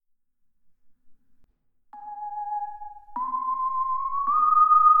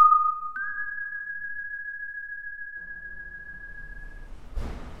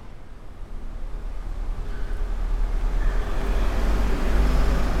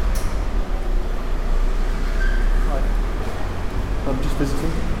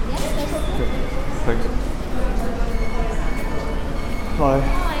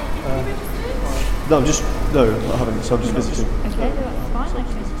No, I haven't, so I'm just visiting. Okay, that's fine.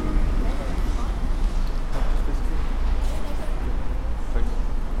 Okay.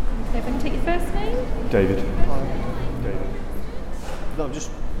 So if I can take your first name? David. David. No, I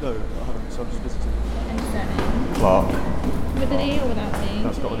haven't, so I'm just visiting. And your surname? Clark. With an E or without an E?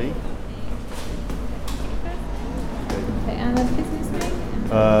 That's got an E. Okay, and the business name?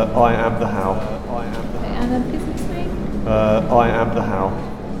 I am the how. Okay, and the business name? I am the how.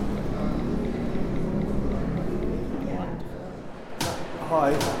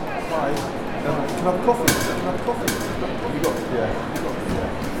 Hi. Can I have a coffee? You got? Yeah.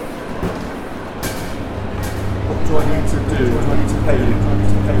 What do I need to do? Do I need to pay you?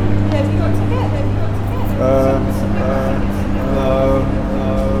 Have you got a ticket? No.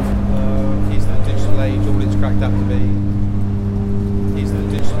 Is the digital age all it's cracked up to be? Is the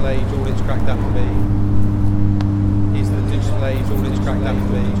digital age all it's cracked up to be? Is the digital age all it's cracked up to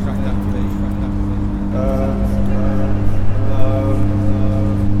be?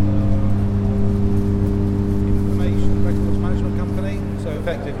 Information records management company. So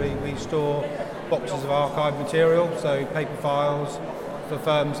effectively we store boxes of archive material, so paper files for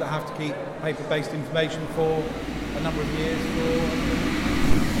firms that have to keep paper-based information for a number of years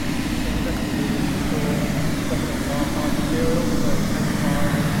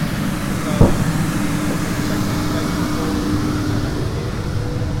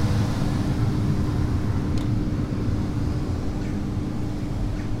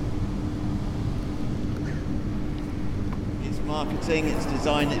It's marketing, it's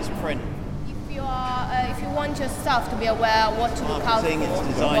design, it's print. If you want your staff to be aware what to look out for,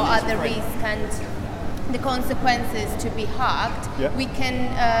 what are the risks and the consequences to be hacked, we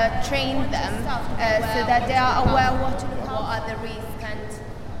can train them so that they are aware what to look out for, what are the risks and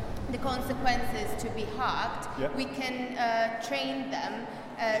the consequences to be hacked. We can train them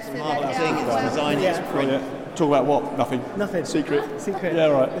so that they are aware. It's design, it's print. Talk about what? Nothing. Secret. Yeah,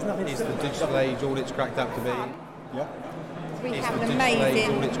 right. Is the digital age all it's cracked up to be? Yeah. We Is have the an digital age amazing,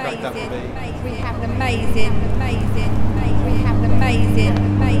 all it's cracked up to be? we have an amazing, we have an amazing, we have an amazing,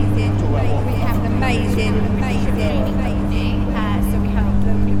 so we help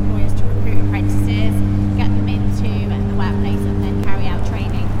local employers to recruit apprentices, get them into the workplace and then carry out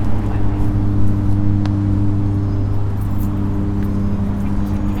training.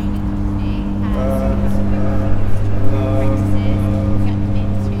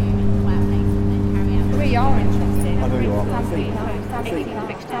 We are interested. I know you are. We host 18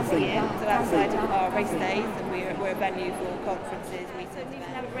 fixtures a year, so outside of our race days, and we're a venue for conferences, meetings. Even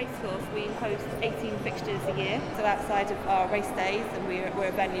at a race course, we host 18 fixtures a year, so outside of our race days, and we're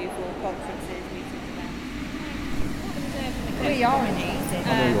a venue for conferences, meetings. We are interested. I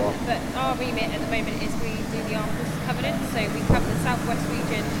know you are. But our remit at the moment is we do the Armed Forces Covenant, so we cover the southwest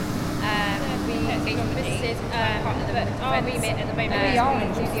region. We engage with businesses, but our remit at the moment is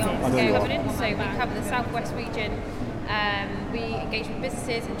we do the Armed Forces Covenant, so we cover the southwest region. We engage with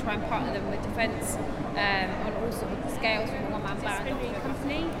businesses and try and partner them with defence on all sorts of scales from a one-man band to a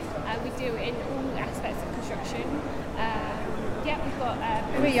company. We do it in all aspects of construction. We've got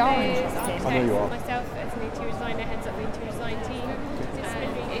We are interested. architects, I know you are. myself as an interior designer, heads up the interior design team.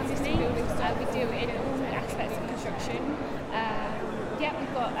 Existing buildings, we do it in all aspects of construction.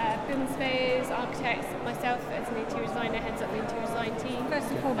 We've got building surveyors, architects, myself as an interior designer, heads up the interior design team. First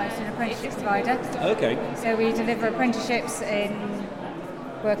and foremost, an apprenticeship provider. Okay. So we deliver apprenticeships in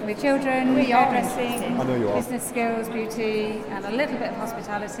working with children, hairdressing, I know you are. business skills, beauty, and a little bit of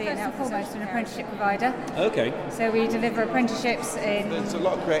hospitality. First and foremost, an apprenticeship provider. Okay. So we deliver apprenticeships in. There's a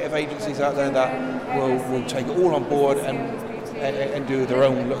lot of creative agencies out there that will take it all on board and do their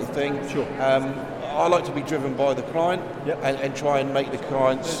own little thing. Sure. I like to be driven by the client and try and make the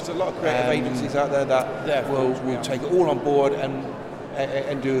clients. There's a lot of creative agencies out there that will take it all on board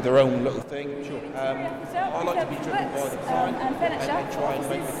and do their own little thing. Sure. I like to be driven by the client and furniture and try and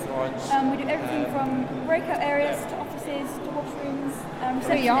make the clients. We do everything from breakout areas to offices to washrooms,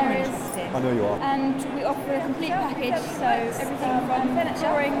 reception areas. I know you are. And we offer a complete package, so everything from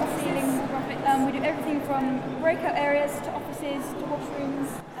flooring, ceiling. We do everything from breakout areas to offices to washrooms.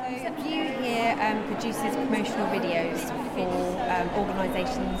 View here produces promotional videos for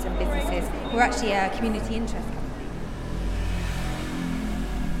organisations and businesses. We're actually a community interest company.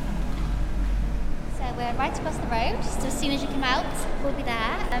 So we're right across the road, so as soon as you come out, we'll be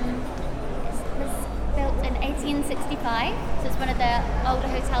there. It was built in 1865, so it's one of the older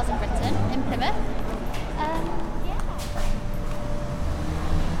hotels in Britain, in Plymouth.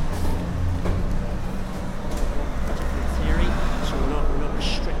 So we're not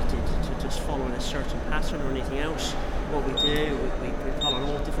restricted to just following a certain pattern or anything else. What we do, we follow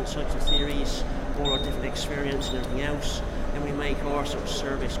all different types of theories. all our different experience and everything else. And we make our sort of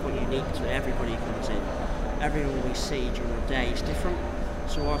service quite unique to everybody who comes in. Everyone we see during the day is different,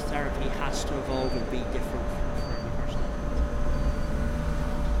 so our therapy has to evolve and be different for every person.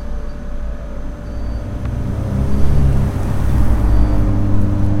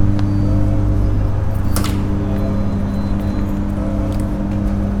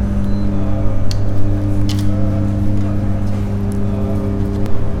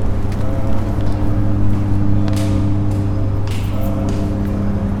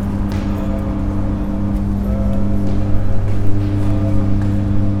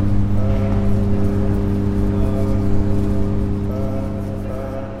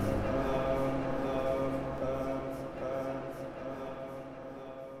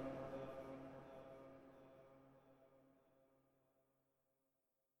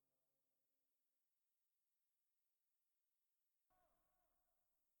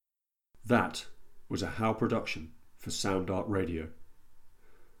 That was a How production for Sound Art Radio.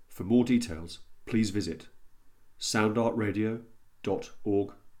 For more details, please visit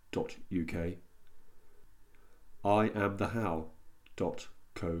soundartradio.org.uk,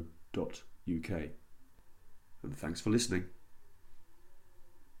 iamthehow.co.uk. And thanks for listening.